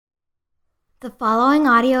The following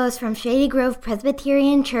audio is from Shady Grove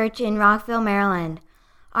Presbyterian Church in Rockville, Maryland.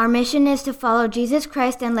 Our mission is to follow Jesus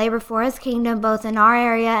Christ and labor for His kingdom both in our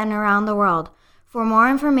area and around the world. For more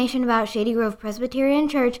information about Shady Grove Presbyterian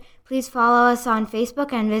Church, please follow us on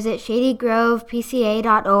Facebook and visit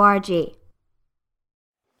shadygrovepca.org.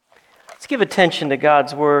 Let's give attention to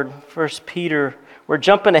God's Word. 1 Peter, we're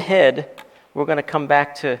jumping ahead. We're going to come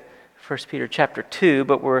back to 1 Peter chapter 2,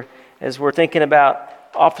 but as we're thinking about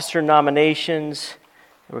officer nominations,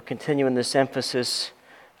 we're continuing this emphasis.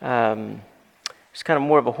 It's kind of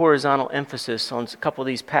more of a horizontal emphasis on a couple of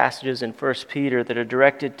these passages in 1 Peter that are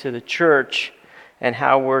directed to the church and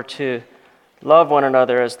how we're to love one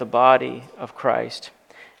another as the body of Christ.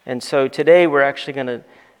 And so today we're actually going to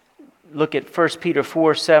look at 1 Peter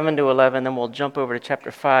 4, 7 to 11, then we'll jump over to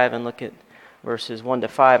chapter 5 and look at verses 1 to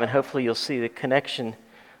 5, and hopefully you'll see the connection of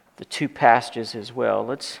the two passages as well.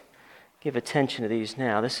 Let's give attention to these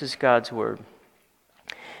now. This is God's Word.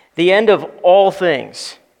 The end of all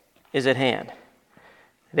things is at hand.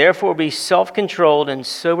 Therefore be self-controlled and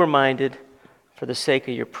sober-minded for the sake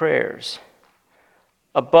of your prayers.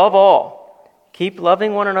 Above all, keep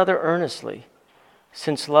loving one another earnestly,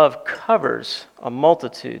 since love covers a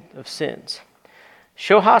multitude of sins.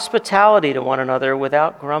 Show hospitality to one another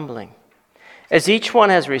without grumbling. As each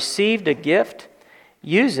one has received a gift,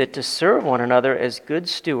 use it to serve one another as good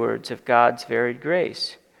stewards of God's varied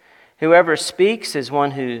grace. Whoever speaks as one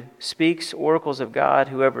who speaks oracles of God.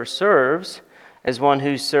 Whoever serves as one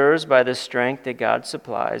who serves by the strength that God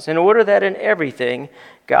supplies, in order that in everything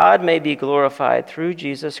God may be glorified through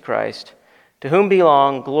Jesus Christ, to whom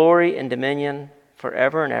belong glory and dominion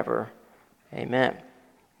forever and ever. Amen.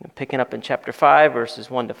 Picking up in chapter 5, verses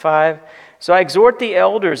 1 to 5. So I exhort the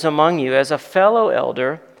elders among you as a fellow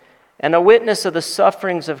elder and a witness of the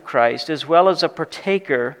sufferings of Christ, as well as a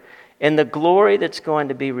partaker in the glory that's going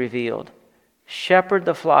to be revealed. Shepherd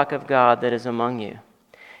the flock of God that is among you,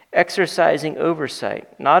 exercising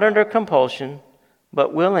oversight, not under compulsion,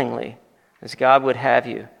 but willingly, as God would have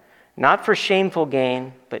you, not for shameful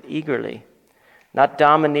gain, but eagerly, not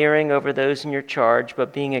domineering over those in your charge,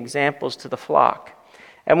 but being examples to the flock.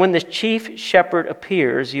 And when the chief shepherd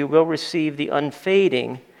appears, you will receive the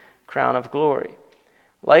unfading crown of glory.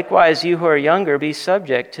 Likewise, you who are younger, be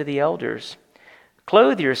subject to the elders.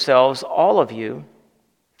 Clothe yourselves, all of you,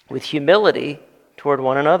 with humility toward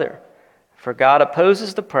one another. For God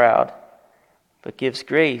opposes the proud, but gives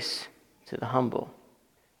grace to the humble.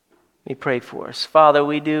 Let me pray for us. Father,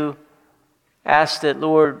 we do ask that,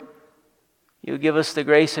 Lord, you give us the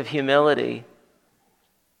grace of humility.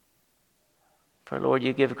 For, Lord,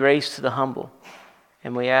 you give grace to the humble.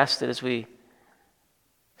 And we ask that as we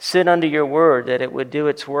sit under your word, that it would do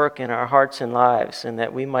its work in our hearts and lives, and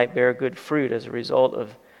that we might bear good fruit as a result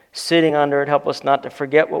of sitting under it. Help us not to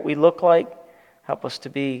forget what we look like. Help us to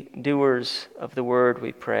be doers of the word,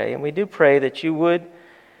 we pray. And we do pray that you would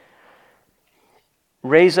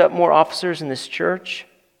raise up more officers in this church,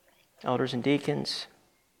 elders and deacons.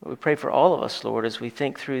 But we pray for all of us, Lord, as we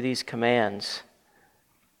think through these commands,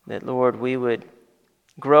 that, Lord, we would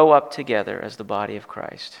grow up together as the body of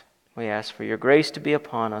Christ. We ask for your grace to be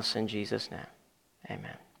upon us in Jesus' name.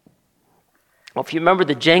 Amen. Well, if you remember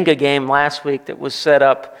the Jenga game last week that was set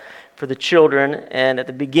up for the children, and at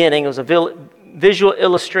the beginning it was a visual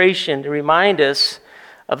illustration to remind us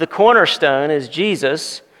of the cornerstone as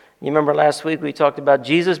Jesus. You remember last week we talked about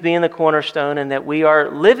Jesus being the cornerstone and that we are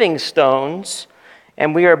living stones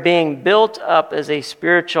and we are being built up as a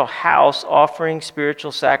spiritual house, offering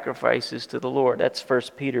spiritual sacrifices to the Lord. That's 1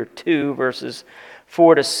 Peter 2, verses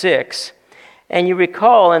 4 to 6. And you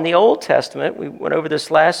recall in the Old Testament, we went over this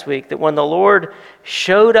last week, that when the Lord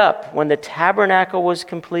showed up, when the tabernacle was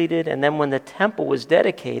completed, and then when the temple was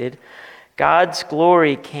dedicated, God's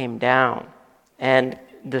glory came down, and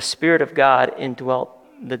the Spirit of God indwelt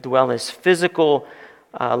this physical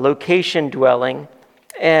location dwelling.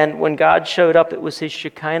 And when God showed up, it was his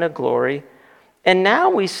Shekinah glory. And now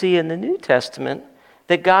we see in the New Testament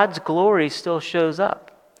that God's glory still shows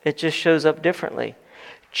up. It just shows up differently.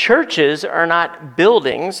 Churches are not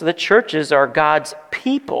buildings. The churches are God's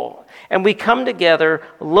people. And we come together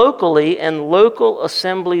locally in local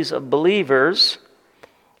assemblies of believers.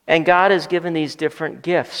 And God has given these different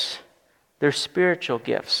gifts. They're spiritual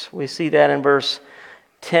gifts. We see that in verse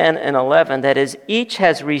 10 and 11. That is, each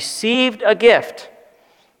has received a gift.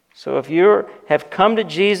 So if you have come to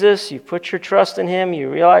Jesus, you put your trust in him,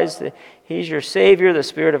 you realize that he's your Savior, the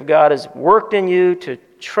Spirit of God has worked in you to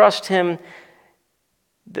trust him.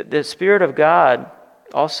 The Spirit of God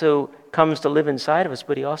also comes to live inside of us,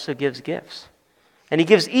 but he also gives gifts. And he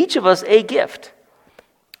gives each of us a gift.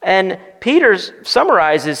 And Peter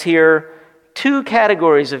summarizes here two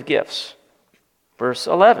categories of gifts. Verse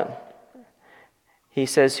 11, he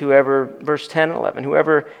says, verse 10 and 11,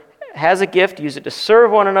 whoever has a gift, use it to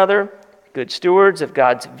serve one another, good stewards of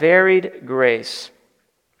God's varied grace.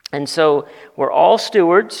 And so we're all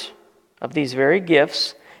stewards of these very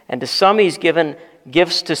gifts, and to some he's given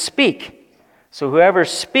gifts to speak. So whoever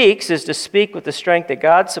speaks is to speak with the strength that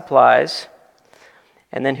God supplies,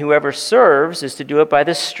 and then whoever serves is to do it by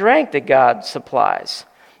the strength that God supplies.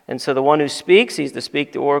 And so the one who speaks, he's to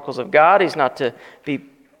speak the oracles of God. He's not to be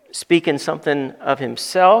speaking something of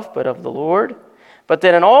himself, but of the Lord. But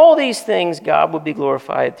then in all these things, God will be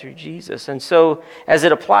glorified through Jesus. And so as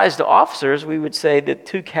it applies to officers, we would say that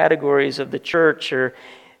two categories of the church are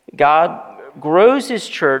God grows his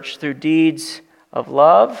church through deeds of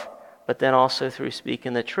love, but then also through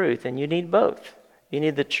speaking the truth. And you need both. You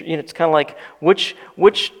need it's kind of like which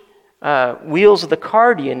wheels of the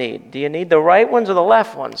car do you need? Do you need the right ones or the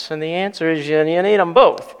left ones? And the answer is you need them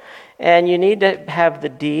both. And you need to have the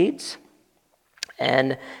deeds,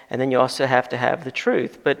 and then you also have to have the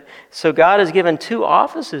truth. But so God has given two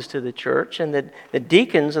offices to the church, and the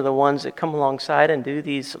deacons are the ones that come alongside and do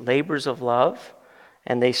these labors of love,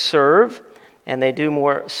 and they serve, and they do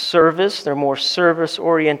more service. They're more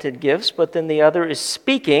service-oriented gifts. But then the other is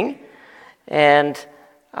speaking, and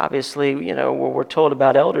obviously, we're told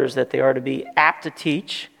about elders that they are to be apt to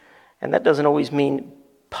teach, and that doesn't always mean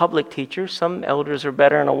public teachers. Some elders are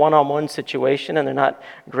better in a one-on-one situation, and they're not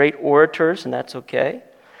great orators, and that's okay.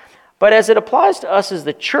 But as it applies to us as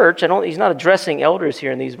the church, he's not addressing elders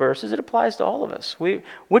here in these verses, it applies to all of us.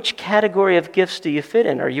 Which category of gifts do you fit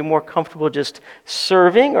in? Are you more comfortable just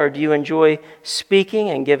serving, or do you enjoy speaking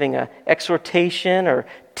and giving an exhortation or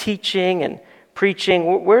teaching and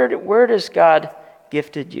preaching? Where does God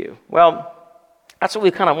gifted you? Well, that's what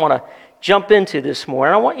we kind of want to jump into this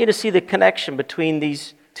morning. I want you to see the connection between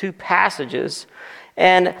these two passages.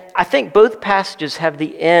 And I think both passages have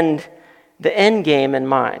the end game in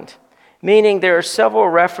mind, meaning there are several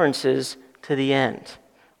references to the end.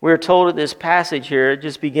 We're told that this passage here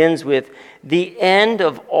just begins with, the end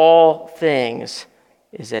of all things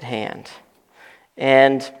is at hand.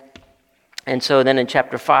 And so then in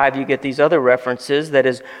chapter 5, you get these other references, that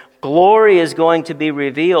is, glory is going to be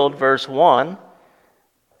revealed, verse 1,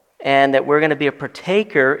 and that we're going to be a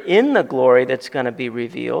partaker in the glory that's going to be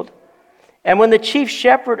revealed. And when the chief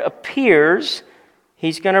shepherd appears,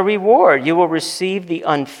 he's going to reward. You will receive the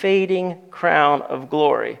unfading crown of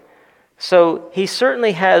glory. So he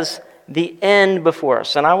certainly has the end before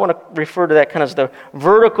us. And I want to refer to that kind of as the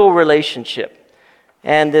vertical relationship.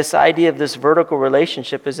 And this idea of this vertical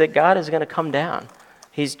relationship is that God is going to come down.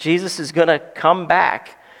 Jesus is going to come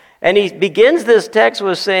back. And he begins this text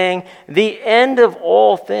with saying, the end of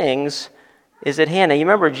all things is at hand. Now you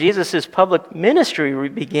remember, Jesus' public ministry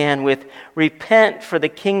began with, repent, for the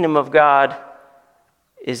kingdom of God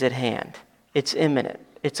is at hand. It's imminent.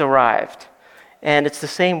 It's arrived. And it's the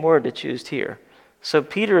same word that's used here. So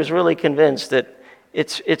Peter is really convinced that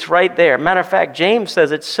it's right there. Matter of fact, James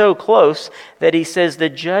says it's so close that he says the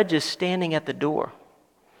judge is standing at the door.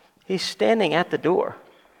 He's standing at the door.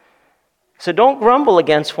 So don't grumble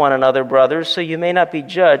against one another, brothers, so you may not be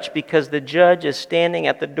judged, because the judge is standing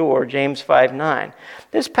at the door, James 5:9.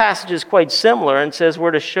 This passage is quite similar and says we're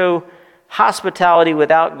to show hospitality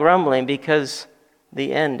without grumbling because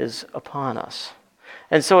the end is upon us.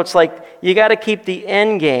 And so it's like you got to keep the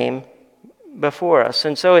end game before us.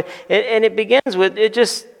 And so it begins with,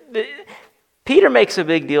 Peter makes a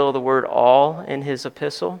big deal of the word all in his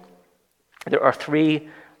epistle. There are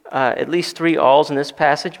at least three alls in this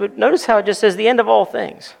passage, but notice how it just says the end of all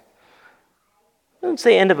things. It doesn't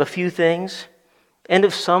say end of a few things, end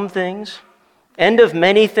of some things, end of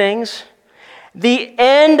many things. The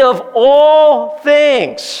end of all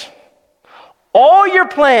things. All your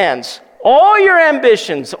plans, all your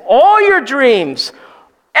ambitions, all your dreams,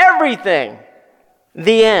 everything.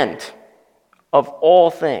 The end of all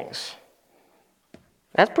things.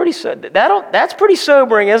 That's pretty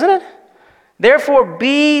sobering, isn't it? Therefore,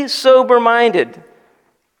 be sober-minded.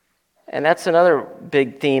 And that's another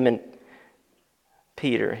big theme in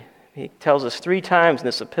Peter. He tells us 3 times in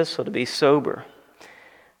this epistle to be sober.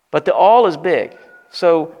 But the all is big.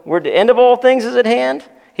 So the end of all things is at hand.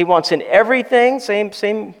 He wants in everything,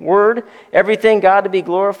 same word, everything God to be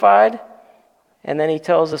glorified. And then he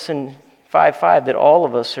tells us in 5:5 that all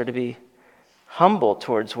of us are to be humble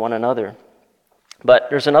towards one another.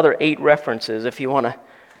 But there's another 8 references if you want to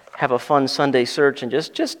have a fun Sunday search, and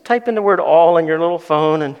just type in the word all in your little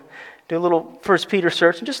phone and do a little 1 Peter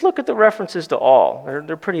search and just look at the references to all.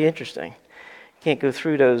 They're pretty interesting. Can't go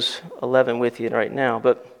through those 11 with you right now,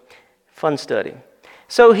 but fun study.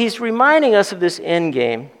 So he's reminding us of this end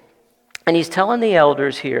game, and he's telling the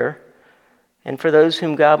elders here, and for those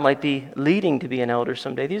whom God might be leading to be an elder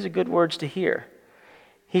someday, these are good words to hear.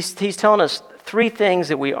 He's telling us 3 things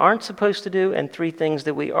that we aren't supposed to do and 3 things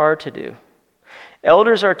that we are to do.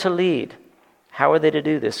 Elders are to lead. How are they to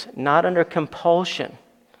do this? Not under compulsion,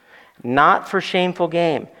 not for shameful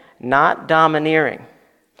gain, not domineering.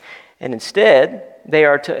 And instead, they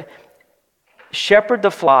are to shepherd the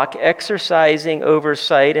flock, exercising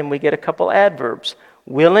oversight, and we get a couple adverbs: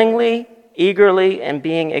 willingly, eagerly, and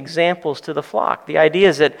being examples to the flock. The idea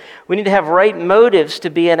is that we need to have right motives to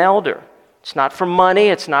be an elder. It's not for money,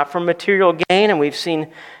 it's not for material gain, and we've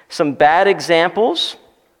seen some bad examples.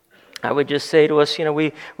 I would just say to us,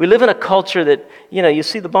 we live in a culture that, you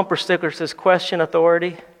see the bumper sticker that says question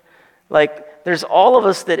authority. Like, there's all of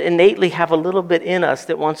us that innately have a little bit in us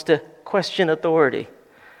that wants to question authority.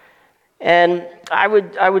 And I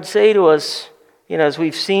would say to us, as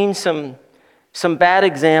we've seen some bad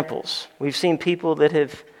examples, we've seen people that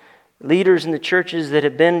have, leaders in the churches that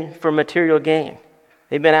have been for material gain.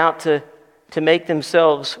 They've been out to make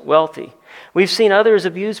themselves wealthy. We've seen others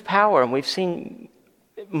abuse power, and we've seen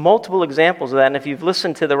multiple examples of that. And if you've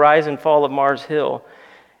listened to the rise and fall of Mars Hill,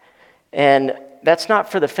 and that's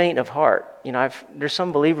not for the faint of heart. There's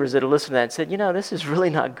some believers that have listened to that and said, this is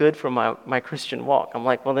really not good for my Christian walk. I'm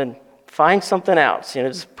like, well, then find something else.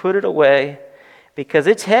 Just put it away, because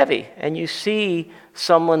it's heavy. And you see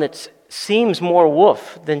someone that seems more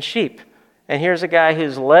wolf than sheep. And here's a guy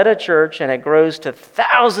who's led a church, and it grows to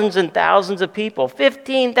thousands and thousands of people,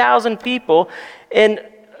 15,000 people in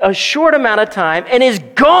a short amount of time, and is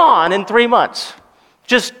gone in 3 months.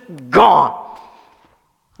 Just gone.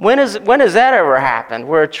 When has that ever happened,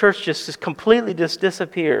 where a church just completely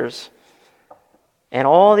disappears, and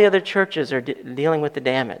all the other churches are dealing with the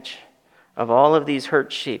damage of all of these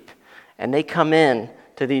hurt sheep? And they come in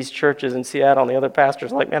to these churches in Seattle, and the other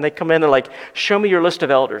pastors they come in and show me your list of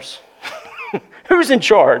elders. Who's in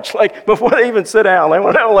charge? Before they even sit down, they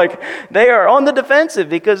want to know, they are on the defensive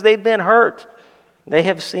because they've been hurt. They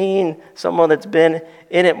have seen someone that's been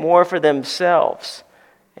in it more for themselves,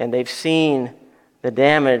 and they've seen the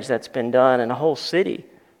damage that's been done in a whole city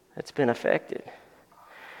that's been affected.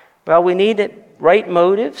 Well, we need right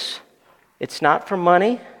motives. It's not for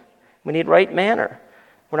money. We need right manner.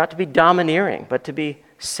 We're not to be domineering, but to be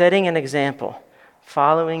setting an example,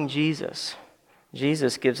 following Jesus.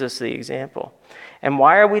 Jesus gives us the example. And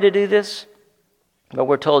why are we to do this? Well,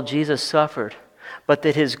 we're told Jesus suffered, but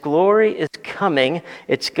that his glory is coming.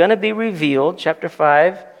 It's going to be revealed, chapter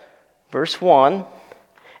 5, verse 1,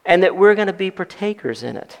 and that we're going to be partakers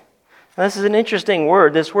in it. Now, this is an interesting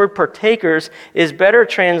word. This word partakers is better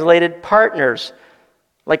translated partners,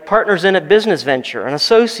 like partners in a business venture, an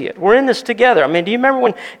associate. We're in this together. Do you remember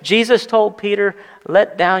when Jesus told Peter,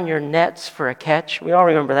 let down your nets for a catch? We all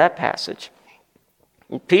remember that passage.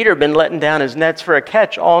 Peter had been letting down his nets for a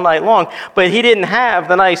catch all night long, but he didn't have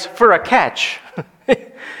the nice for a catch.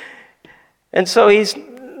 And so he's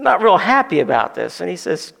not real happy about this. And he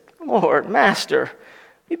says, Lord, Master,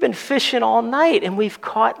 we've been fishing all night and we've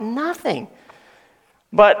caught nothing.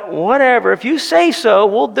 But whatever, if you say so,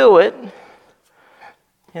 we'll do it.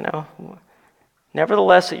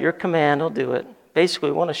 Nevertheless, at your command, I'll do it.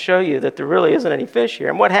 Basically, we want to show you that there really isn't any fish here.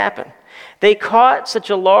 And what happened? They caught such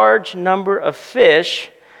a large number of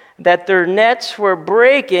fish that their nets were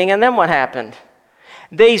breaking. And then what happened?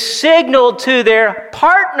 They signaled to their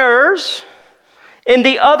partners in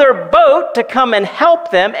the other boat to come and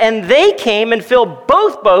help them. And they came and filled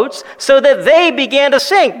both boats so that they began to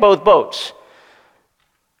sink, both boats.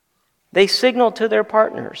 They signaled to their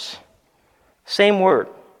partners. Same word.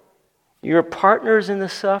 You're partners in the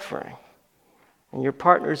suffering, and you're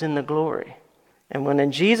partners in the glory. And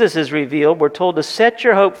when Jesus is revealed, we're told to set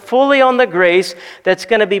your hope fully on the grace that's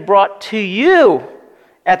going to be brought to you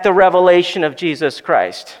at the revelation of Jesus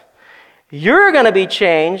Christ. You're going to be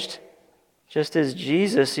changed just as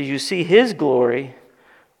Jesus, as you see his glory,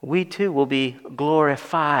 we too will be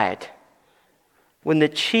glorified. When the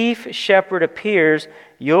chief shepherd appears,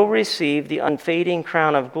 you'll receive the unfading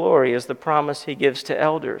crown of glory as the promise he gives to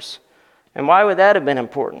elders. And why would that have been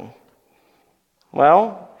important?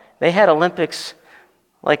 Well, they had Olympics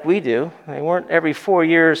like we do. They weren't every 4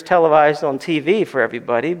 years televised on TV for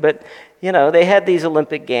everybody, but they had these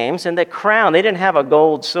Olympic Games, and the crown, they didn't have a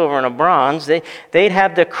gold, silver, and a bronze. They'd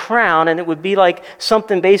have the crown, and it would be like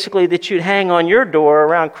something basically that you'd hang on your door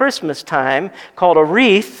around Christmas time called a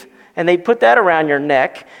wreath, and they'd put that around your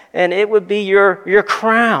neck, and it would be your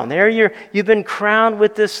crown. There you've been crowned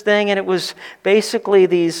with this thing, and it was basically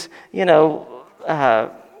these,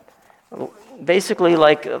 basically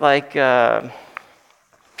like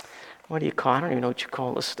what do you call it? I don't even know what you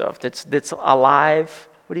call this stuff. That's alive.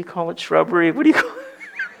 What do you call it? Shrubbery? What do you call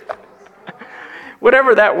it?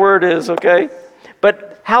 Whatever that word is, okay?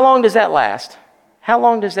 But how long does that last? How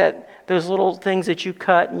long does those little things that you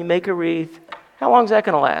cut and you make a wreath, how long is that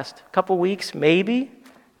going to last? A couple weeks, maybe?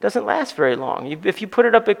 It doesn't last very long. If you put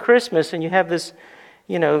it up at Christmas and you have this,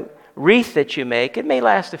 wreath that you make, it may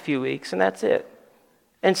last a few weeks and that's it.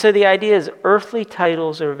 And so the idea is earthly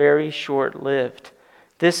titles are very short-lived.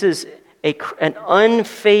 This is an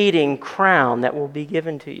unfading crown that will be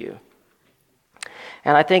given to you.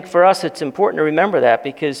 And I think for us it's important to remember that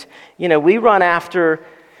because, we run after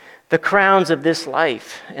the crowns of this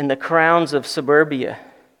life and the crowns of suburbia,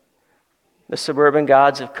 the suburban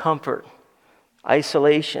gods of comfort,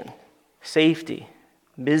 isolation, safety,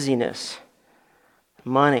 busyness,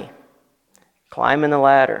 money, climbing the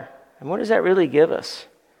ladder. And what does that really give us?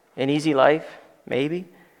 An easy life? Maybe.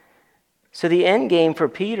 So the end game for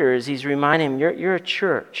Peter is he's reminding him, you're a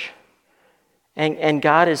church. And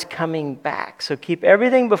God is coming back. So keep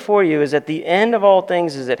everything before you as at the end of all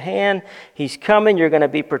things is at hand. He's coming. You're going to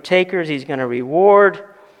be partakers. He's going to reward.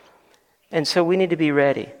 And so we need to be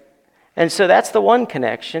ready. And so that's the one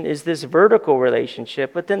connection is this vertical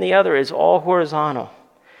relationship. But then the other is all horizontal.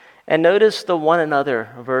 And notice the one another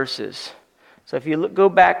verses. So if you go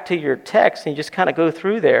back to your text and you just kind of go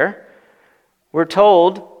through there, we're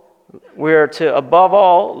told we're to, above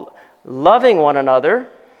all, loving one another.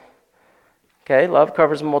 Okay, love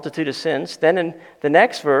covers a multitude of sins. Then in the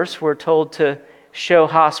next verse, we're told to show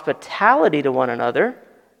hospitality to one another.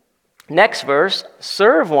 Next verse,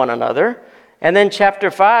 serve one another. And then chapter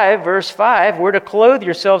 5, verse 5, we're to clothe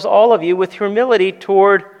yourselves, all of you, with humility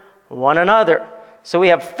toward one another. So we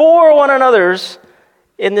have 4 one another's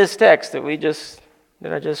in this text that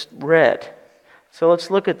I just read. So let's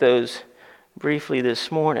look at those briefly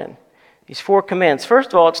this morning. These 4 commands.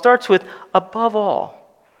 First of all, it starts with above all.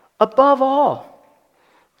 Above all.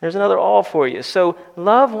 There's another all for you. So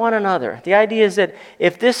love one another. The idea is that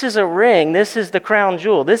if this is a ring, this is the crown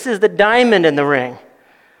jewel. This is the diamond in the ring.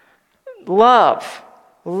 Love.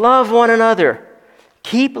 Love one another.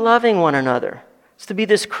 Keep loving one another. It's to be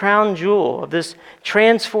this crown jewel of this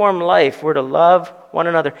transformed life. We're to love one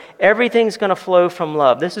another. Everything's going to flow from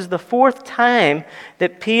love. This is the 4th time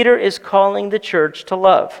that Peter is calling the church to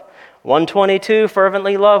love. 1:22,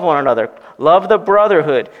 fervently love one another. Love the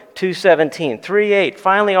brotherhood. 2:17. 3:8,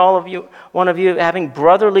 finally one of you having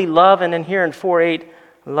brotherly love. And then here in 4:8,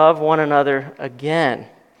 love one another again,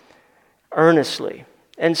 earnestly.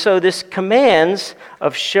 And so this commands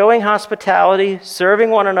of showing hospitality, serving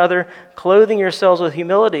one another, clothing yourselves with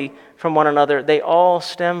humility from one another, they all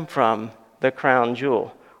stem from the crown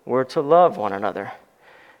jewel. We're to love one another.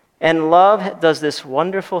 And love does this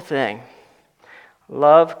wonderful thing.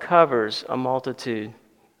 Love covers a multitude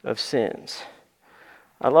of sins.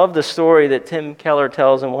 I love the story that Tim Keller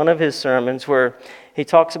tells in one of his sermons where he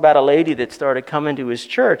talks about a lady that started coming to his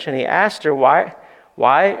church, and he asked her, why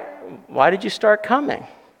did you start coming?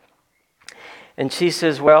 And she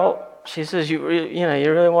says, you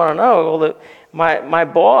really want to know? Well, my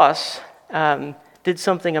boss did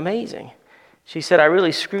something amazing. She said, I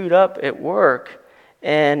really screwed up at work,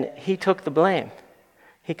 and he took the blame.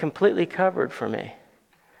 He completely covered for me.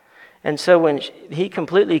 And so when he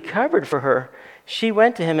completely covered for her, she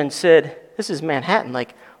went to him and said, this is Manhattan,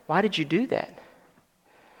 why did you do that?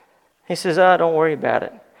 He says, don't worry about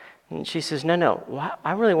it. And she says, no,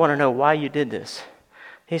 I really want to know why you did this.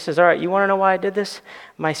 He says, all right, you want to know why I did this?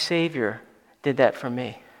 My Savior did that for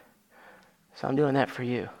me. So I'm doing that for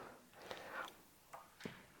you.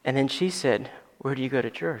 And then she said, where do you go to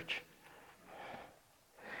church?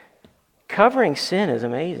 Covering sin is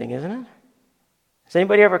amazing, isn't it? Has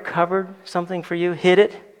anybody ever covered something for you, hid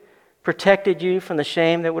it, protected you from the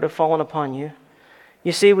shame that would have fallen upon you?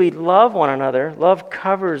 You see, we love one another. Love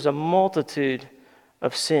covers a multitude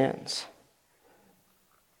of sins.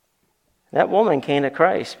 That woman came to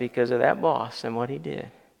Christ because of that boss and what he did.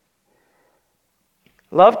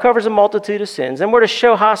 Love covers a multitude of sins, and we're to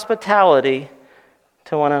show hospitality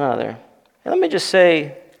to one another. And let me just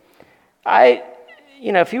say,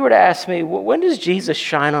 if you were to ask me, when does Jesus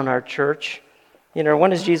shine on our church? When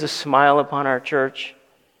does Jesus smile upon our church?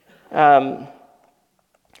 There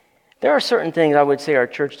are certain things I would say our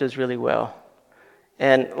church does really well.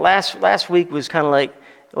 And last week was kind of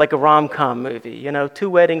like a rom-com movie, 2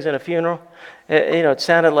 weddings and a funeral. It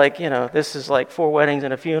sounded like, this is like 4 weddings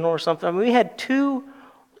and a funeral or something. I mean, we had 2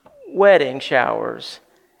 wedding showers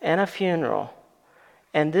and a funeral.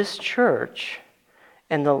 And this church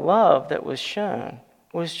and the love that was shown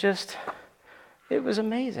was it was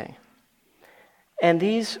amazing. And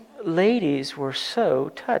these ladies were so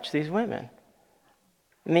touched, these women.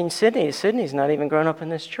 I mean, Sydney's not even grown up in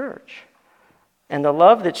this church. And the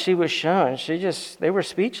love that she was shown, they were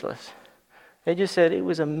speechless. They just said it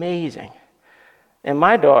was amazing. And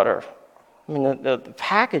my daughter, I mean, the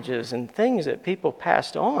packages and things that people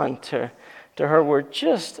passed on to her were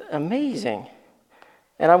just amazing.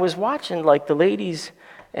 And I was watching, like, the ladies,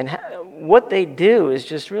 and what they do is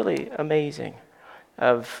just really amazing.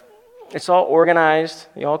 It's all organized,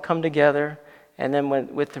 they all come together, and then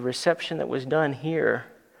with the reception that was done here,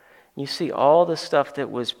 you see all the stuff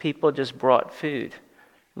that was people just brought food.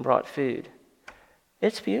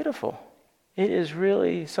 It's beautiful. It is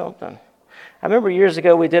really something. I remember years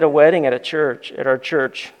ago we did a wedding at our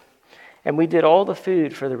church, and we did all the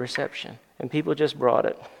food for the reception, and people just brought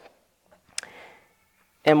it.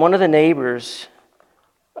 And one of the neighbors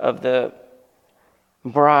of the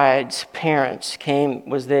bride's parents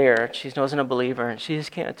was there. She wasn't a believer, and she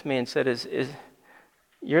just came up to me and said,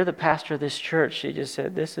 "You're the pastor of this church." She just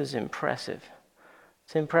said, "This is impressive.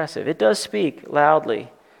 It's impressive." It does speak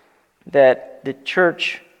loudly that the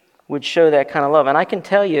church would show that kind of love. And I can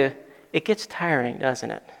tell you, it gets tiring,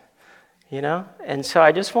 doesn't it? You know? And so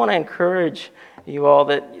I just want to encourage you all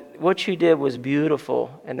that what you did was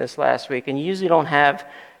beautiful in this last week. And you usually don't have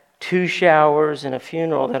 2 showers and a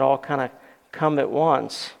funeral that all kind of come at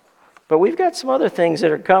once. But we've got some other things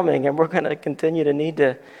that are coming, and we're going to continue to need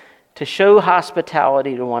to show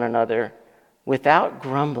hospitality to one another without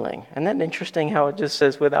grumbling. Isn't that interesting how it just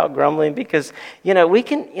says without grumbling? Because,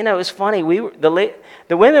 it's funny.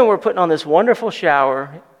 The women were putting on this wonderful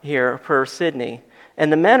shower here per Sydney,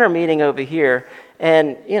 and the men are meeting over here,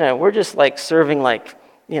 and, we're just like serving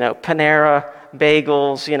Panera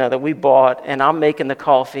bagels, that we bought, and I'm making the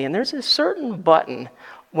coffee, and there's a certain button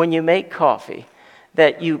when you make coffee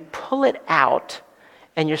that you pull it out,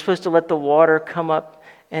 and you're supposed to let the water come up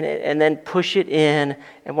and then push it in,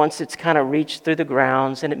 and once it's kind of reached through the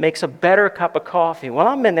grounds, and it makes a better cup of coffee. Well,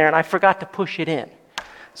 I'm in there, and I forgot to push it in.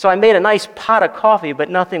 So I made a nice pot of coffee, but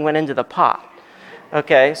nothing went into the pot.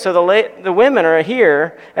 Okay, so the women are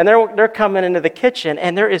here, and they're coming into the kitchen,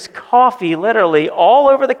 and there is coffee literally all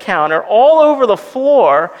over the counter, all over the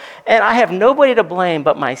floor, and I have nobody to blame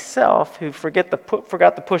but myself, who forgot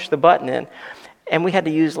to push the button in. And we had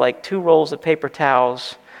to use 2 rolls of paper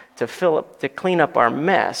towels to clean up our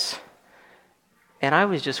mess. And I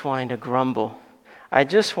was just wanting to grumble. I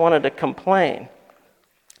just wanted to complain.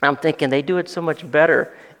 I'm thinking, they do it so much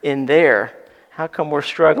better in there. How come we're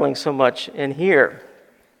struggling so much in here?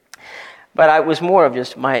 But it was more of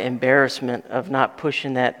just my embarrassment of not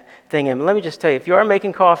pushing that thing in. Let me just tell you, if you are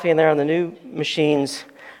making coffee in there on the new machines,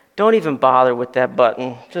 don't even bother with that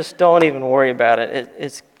button. Just don't even worry about it.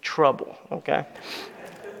 It's trouble, okay?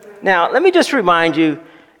 Now, let me just remind you,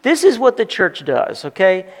 this is what the church does,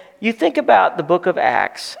 okay? You think about the book of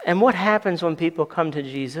Acts and what happens when people come to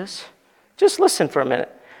Jesus. Just listen for a minute.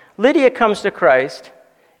 Lydia comes to Christ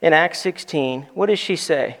in Acts 16. What does she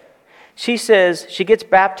say? She says, she gets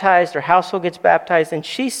baptized, her household gets baptized, and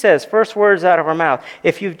she says, first words out of her mouth,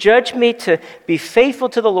 "If you've judged me to be faithful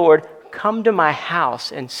to the Lord, come to my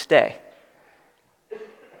house and stay."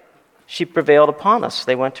 She prevailed upon us.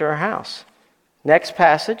 They went to her house. Next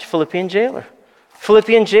passage, Philippian jailer.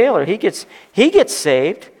 He gets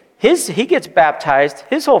saved. He gets baptized.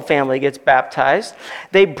 His whole family gets baptized.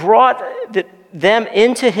 They brought them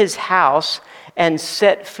into his house and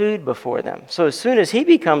set food before them. So as soon as he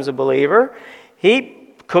becomes a believer,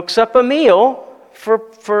 he cooks up a meal for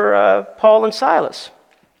Paul and Silas.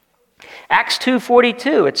 Acts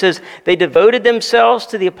 2:42, it says, "They devoted themselves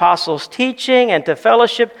to the apostles' teaching and to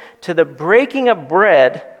fellowship, to the breaking of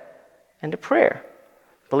bread and to prayer."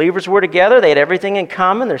 Believers were together. They had everything in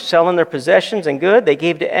common. They're selling their possessions and good. They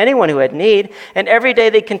gave to anyone who had need. And every day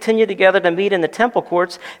they continued together to meet in the temple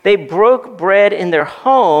courts. They broke bread in their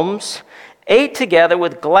homes, ate together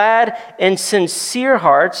with glad and sincere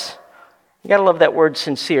hearts. You got to love that word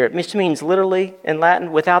sincere. It just means literally in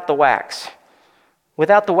Latin, without the wax.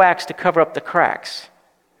 Without the wax to cover up the cracks.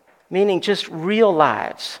 Meaning just real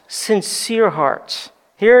lives, sincere hearts.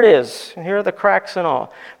 Here it is. Here are the cracks and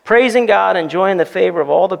all. Praising God, enjoying the favor of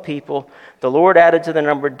all the people. The Lord added to the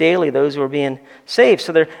number daily those who were being saved.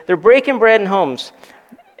 So they're breaking bread in homes.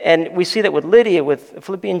 And we see that with Lydia, with the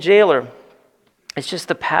Philippian jailer. It's just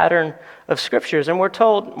the pattern of scriptures. And we're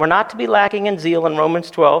told we're not to be lacking in zeal in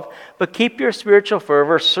Romans 12, but keep your spiritual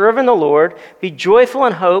fervor, serve in the Lord, be joyful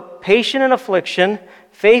in hope, patient in affliction,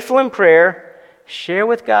 faithful in prayer, share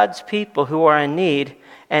with God's people who are in need,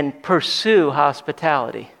 and pursue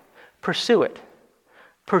hospitality. Pursue it.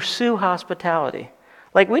 Pursue hospitality.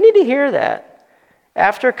 We need to hear that.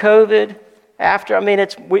 After COVID, after. I mean,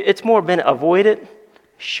 it's more been avoid it,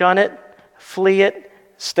 shun it, flee it,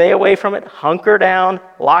 stay away from it, hunker down,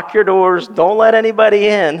 lock your doors, don't let anybody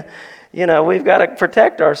in. We've got to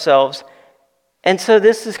protect ourselves. And so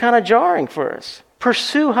this is kind of jarring for us.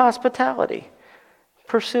 Pursue hospitality.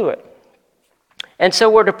 Pursue it. And so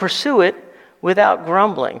we're to pursue it without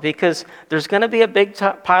grumbling, because there's going to be a big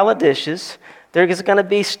pile of dishes. There's going to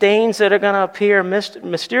be stains that are going to appear,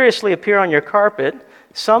 mysteriously appear on your carpet.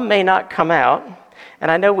 Some may not come out.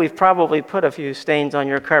 And I know we've probably put a few stains on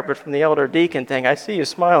your carpet from the elder deacon thing. I see you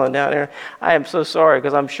smiling down there. I am so sorry,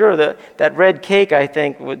 because I'm sure that red cake, I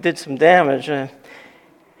think, did some damage.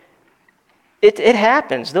 It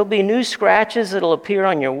happens. There'll be new scratches that'll appear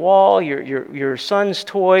on your wall. Your son's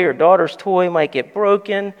toy or daughter's toy might get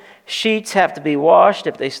broken. Sheets have to be washed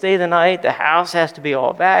if they stay the night. The house has to be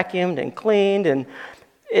all vacuumed and cleaned. And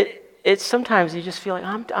it's sometimes you just feel like,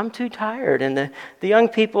 I'm too tired. And the young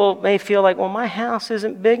people may feel like, well, my house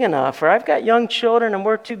isn't big enough. Or I've got young children and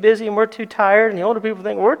we're too busy and we're too tired. And the older people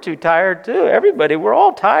think we're too tired too. Everybody, we're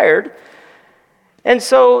all tired. And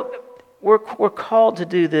so we're called to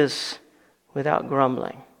do this without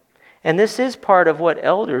grumbling. And this is part of what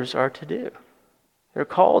elders are to do. They're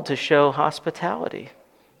called to show hospitality,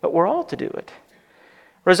 but we're all to do it.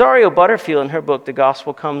 Rosario Butterfield, in her book, The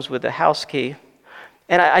Gospel Comes with the House Key,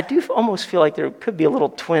 and I do almost feel like there could be a little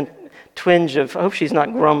twinge of, I hope she's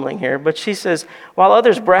not grumbling here, but she says, while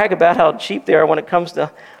others brag about how cheap they are when it comes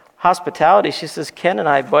to hospitality, she says, Ken and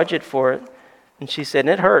I budget for it. And she said, and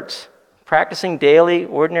it hurts. Practicing daily,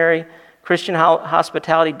 ordinary Christian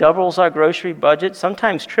hospitality doubles our grocery budget,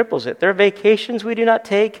 sometimes triples it. There are vacations we do not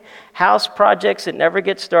take, house projects that never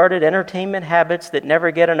get started, entertainment habits that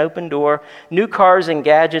never get an open door, new cars and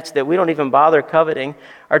gadgets that we don't even bother coveting.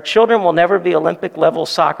 Our children will never be Olympic-level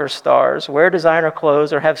soccer stars, wear designer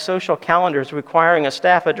clothes, or have social calendars requiring a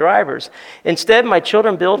staff of drivers. Instead, my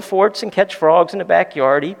children build forts and catch frogs in the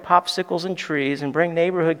backyard, eat popsicles and trees, and bring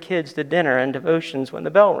neighborhood kids to dinner and devotions when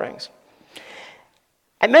the bell rings.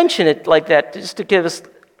 I mention it like that just to give us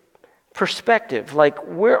perspective, like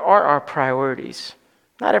where are our priorities?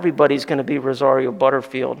 Not everybody's going to be Rosario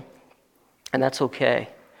Butterfield, and that's okay.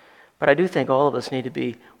 But I do think all of us need to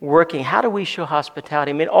be working. How do we show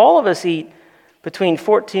hospitality? I mean, all of us eat between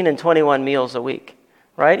 14 and 21 meals a week,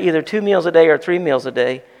 right? Either 2 meals a day or 3 meals a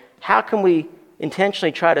day. How can we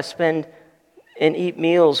intentionally try to spend and eat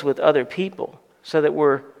meals with other people so that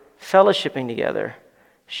we're fellowshipping together,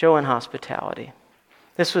 showing hospitality?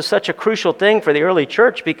 This was such a crucial thing for the early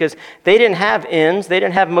church because they didn't have inns, they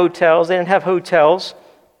didn't have motels, they didn't have hotels.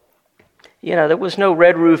 There was no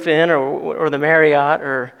Red Roof Inn or the Marriott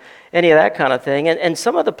or any of that kind of thing. And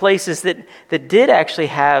some of the places that did actually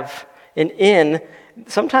have an inn,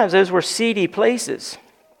 sometimes those were seedy places.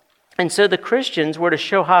 And so the Christians were to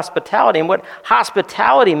show hospitality. And what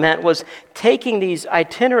hospitality meant was taking these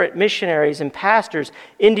itinerant missionaries and pastors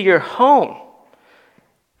into your home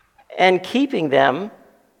and keeping them.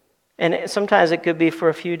 And sometimes it could be for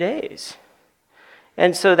a few days.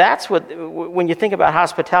 And so that's when you think about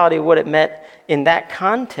hospitality, what it meant in that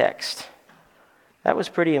context, that was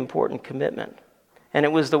pretty important commitment. And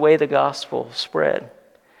it was the way the gospel spread.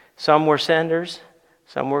 Some were senders,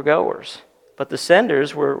 some were goers. But the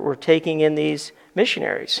senders were taking in these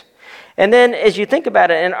missionaries. And then as you think about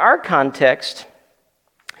it in our context,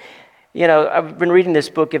 I've been reading this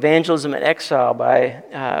book, Evangelism in Exile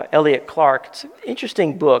by Elliot Clark. It's an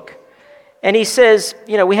interesting book. And he says,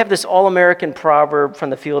 we have this all-American proverb from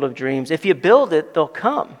the Field of Dreams, if you build it, they'll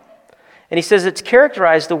come. And he says it's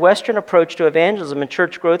characterized the Western approach to evangelism and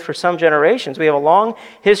church growth for some generations. We have a long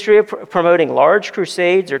history of promoting large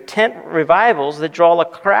crusades or tent revivals that draw a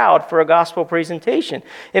crowd for a gospel presentation.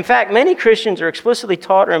 In fact, many Christians are explicitly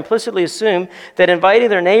taught or implicitly assume that inviting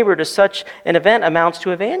their neighbor to such an event amounts to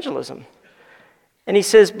evangelism. And he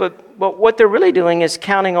says, but what they're really doing is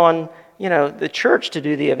counting on the church to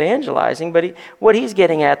do the evangelizing. But what he's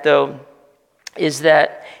getting at, though, is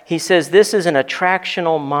that he says this is an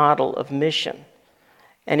attractional model of mission.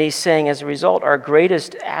 And he's saying, as a result, our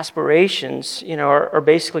greatest aspirations, are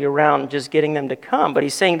basically around just getting them to come. But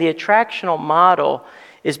he's saying the attractional model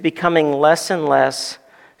is becoming less and less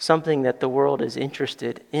something that the world is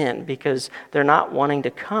interested in because they're not wanting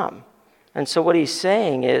to come. And so what he's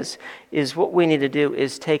saying is what we need to do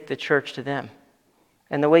is take the church to them.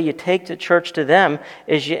 And the way you take the church to them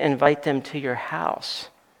is you invite them to your house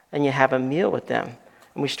and you have a meal with them.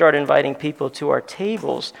 And we start inviting people to our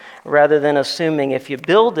tables rather than assuming if you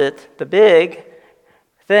build it, the big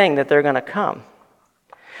thing, that they're going to come.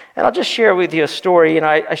 And I'll just share with you a story.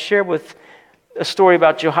 I shared with a story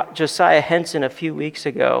about Josiah Henson a few weeks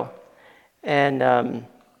ago. And,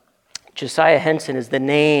 Josiah Henson is the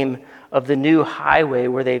name of the new highway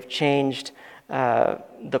where they've changed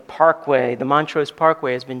the parkway. The Montrose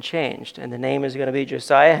Parkway has been changed, and the name is going to be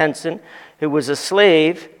Josiah Henson, who was a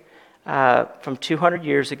slave from 200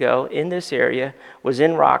 years ago in this area, was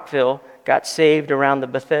in Rockville, got saved around the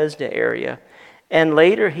Bethesda area, and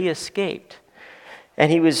later he escaped.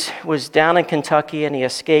 And he was down in Kentucky, and he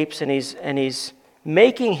escapes, and he's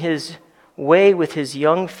making his way with his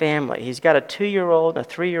young family. He's got a 2-year-old and a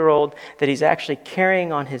 3-year-old that he's actually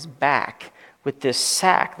carrying on his back with this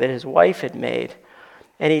sack that his wife had made.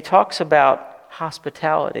 And he talks about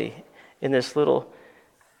hospitality in this little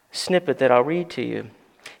snippet that I'll read to you.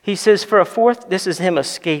 He says, this is him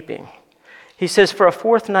escaping. He says, for a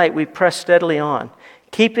fourth night we pressed steadily on,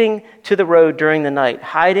 keeping to the road during the night,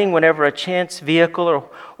 hiding whenever a chance vehicle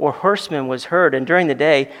or horseman was heard, and during the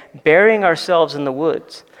day, burying ourselves in the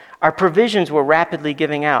woods. Our provisions were rapidly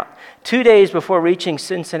giving out. 2 days before reaching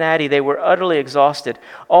Cincinnati, they were utterly exhausted.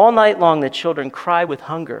 All night long, the children cried with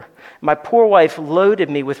hunger. My poor wife loaded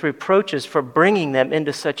me with reproaches for bringing them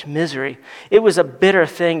into such misery. It was a bitter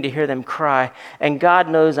thing to hear them cry, and God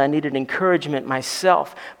knows I needed encouragement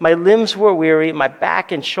myself. My limbs were weary, my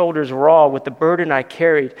back and shoulders raw with the burden I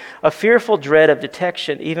carried. A fearful dread of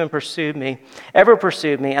detection ever pursued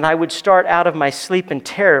me, and I would start out of my sleep in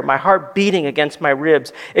terror, my heart beating against my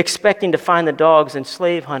ribs, expecting to find the dogs and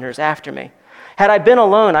slave hunters after me. Had I been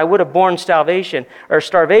alone, I would have borne starvation,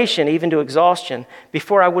 even to exhaustion,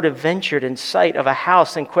 before I would have ventured in sight of a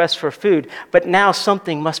house in quest for food. But now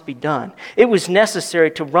something must be done. It was necessary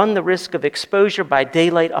to run the risk of exposure by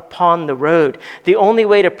daylight upon the road. The only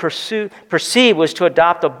way to proceed was to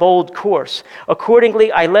adopt a bold course.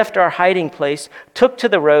 Accordingly, I left our hiding place, took to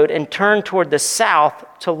the road, and turned toward the south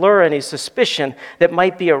to lure any suspicion that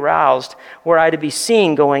might be aroused were I to be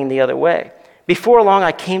seen going the other way. Before long,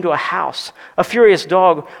 I came to a house. A furious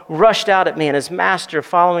dog rushed out at me, and his master,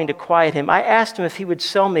 following to quiet him, I asked him if he would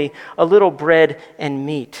sell me a little bread and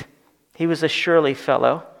meat. He was a surly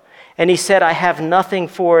fellow, and he said, I have nothing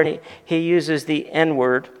for it. And he uses the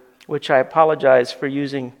N-word, which I apologize for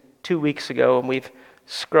using 2 weeks ago, and we've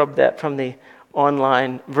scrubbed that from the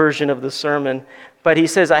online version of the sermon. But he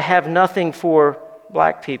says, I have nothing for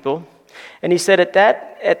black people. And he said,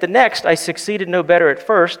 at the next, I succeeded no better at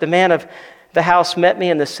first. The man of the house met me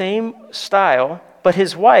in the same style, but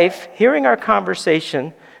his wife, hearing our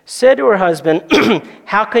conversation, said to her husband,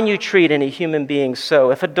 how can you treat any human being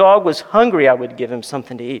so? If a dog was hungry, I would give him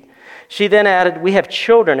something to eat. She then added, we have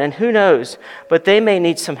children, and who knows, but they may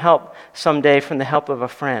need some help someday from the help of a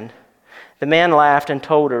friend. The man laughed and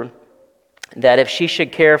told her that if she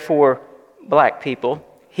should care for black people,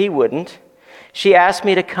 he wouldn't. She asked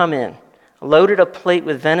me to come in, loaded a plate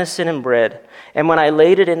with venison and bread, and when I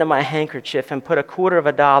laid it into my handkerchief and put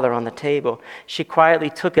 $0.25 on the table, she quietly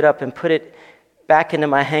took it up and put it back into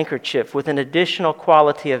my handkerchief with an additional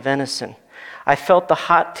quality of venison. I felt the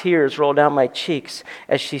hot tears roll down my cheeks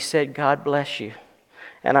as she said, God bless you.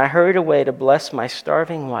 And I hurried away to bless my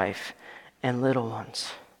starving wife and little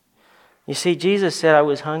ones. You see, Jesus said I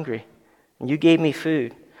was hungry, and you gave me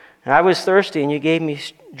food. And I was thirsty, and you gave me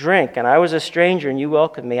drink. And I was a stranger, and you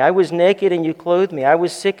welcomed me. I was naked, and you clothed me. I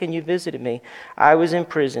was sick, and you visited me. I was in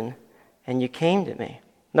prison, and you came to me.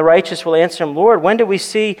 And the righteous will answer him, Lord, when did we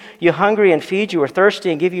see you hungry and feed you, or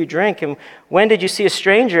thirsty and give you drink? And when did you see a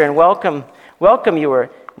stranger and welcome you,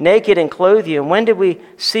 or naked and clothe you? And when did we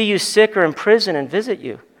see you sick or in prison and visit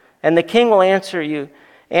you? And the king will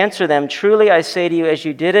answer them, truly I say to you, as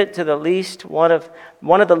you did it to the least one of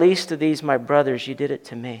the least of these my brothers, you did it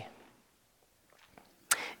to me.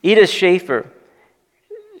 Edith Schaefer,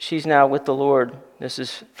 she's now with the Lord. This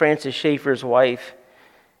is Francis Schaeffer's wife.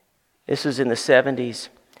 This is in the 70s.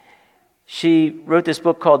 She wrote this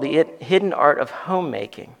book called The Hidden Art of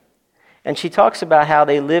Homemaking. And she talks about how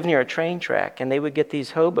they lived near a train track, and they would get these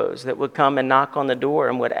hobos that would come and knock on the door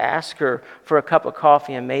and would ask her for a cup of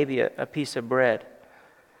coffee and maybe a piece of bread.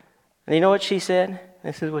 And you know what she said?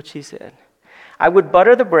 This is what she said. I would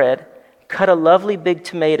butter the bread, cut a lovely big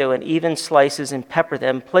tomato in even slices and pepper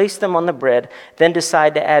them, place them on the bread, then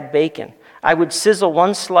decide to add bacon. I would sizzle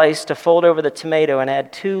one slice to fold over the tomato and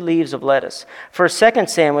add 2 leaves of lettuce. For a second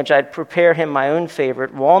sandwich, I'd prepare him my own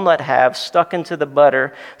favorite, walnut halves stuck into the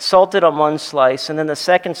butter, salted on one slice, and then the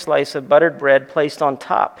second slice of buttered bread placed on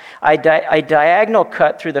top. A diagonal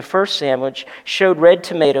cut through the first sandwich showed red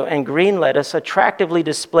tomato and green lettuce attractively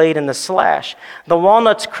displayed in the slash. The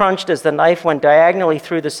walnuts crunched as the knife went diagonally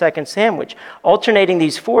through the second sandwich. Alternating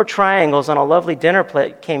these 4 triangles on a lovely dinner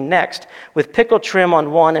plate came next, with pickle trim on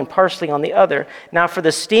one and parsley on the the other. Now for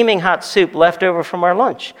the steaming hot soup left over from our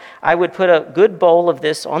lunch, I would put a good bowl of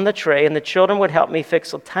this on the tray, and the children would help me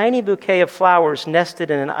fix a tiny bouquet of flowers nested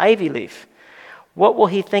in an ivy leaf. What will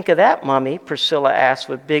he think of that, Mommy? Priscilla asked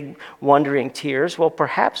with big, wondering tears. Well,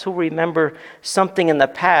 perhaps he'll remember something in the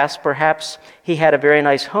past. Perhaps he had a very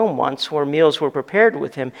nice home once where meals were prepared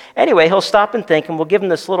with him. Anyway, he'll stop and think, and we'll give him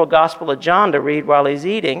this little Gospel of John to read while he's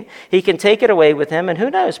eating. He can take it away with him, and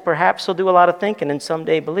who knows, perhaps he'll do a lot of thinking and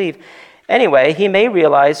someday believe. Anyway, he may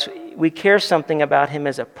realize we care something about him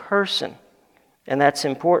as a person, and that's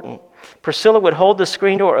important. Priscilla would hold the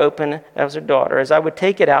screen door open, that was her daughter, as I would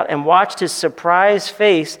take it out and watch his surprised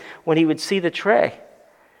face when he would see the tray.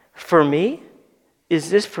 For me? Is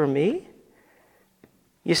this for me?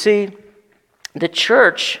 You see, the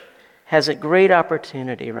church has a great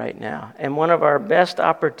opportunity right now, and one of our best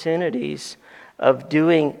opportunities of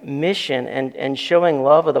doing mission and showing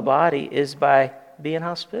love of the body is by being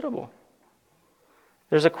hospitable.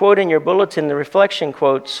 There's a quote in your bulletin, the reflection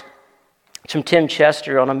quotes, it's from Tim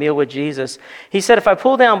Chester on A Meal with Jesus. He said, if I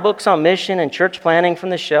pull down books on mission and church planning from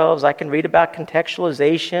the shelves, I can read about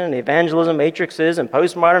contextualization and evangelism matrices and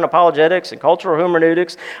postmodern apologetics and cultural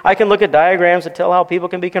hermeneutics. I can look at diagrams that tell how people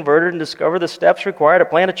can be converted and discover the steps required to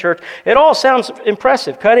plant a church. It all sounds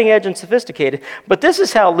impressive, cutting edge and sophisticated. But this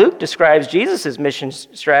is how Luke describes Jesus' mission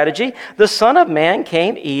strategy. The Son of Man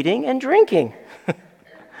came eating and drinking.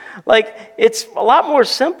 Like, it's a lot more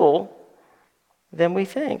simple than we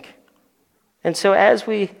think. And so as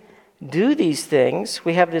we do these things,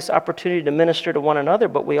 we have this opportunity to minister to one another,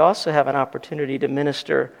 but we also have an opportunity to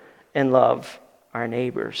minister and love our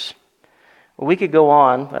neighbors. Well, we could go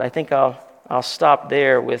on, but I think I'll stop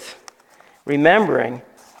there with remembering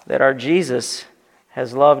that our Jesus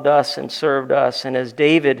has loved us and served us. And as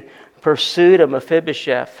David pursued a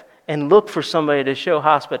Mephibosheth and looked for somebody to show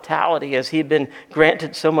hospitality as he'd been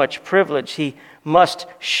granted so much privilege, he must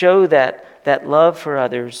show that love for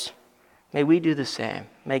others. May we do the same.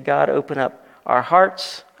 May God open up our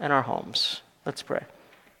hearts and our homes. Let's pray.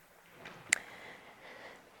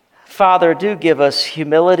 Father, do give us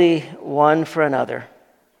humility one for another.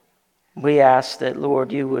 We ask that,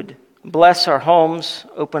 Lord, you would bless our homes,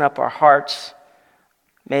 open up our hearts.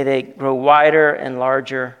 May they grow wider and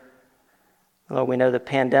larger. Lord, we know the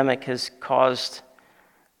pandemic has caused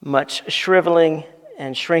much shriveling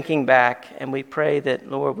and shrinking back, and we pray that,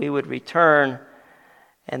 Lord, we would return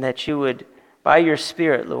and that you would, by your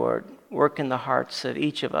Spirit, Lord, work in the hearts of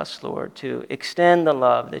each of us, Lord, to extend the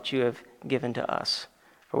love that you have given to us.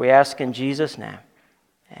 For we ask in Jesus' name,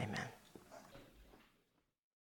 amen.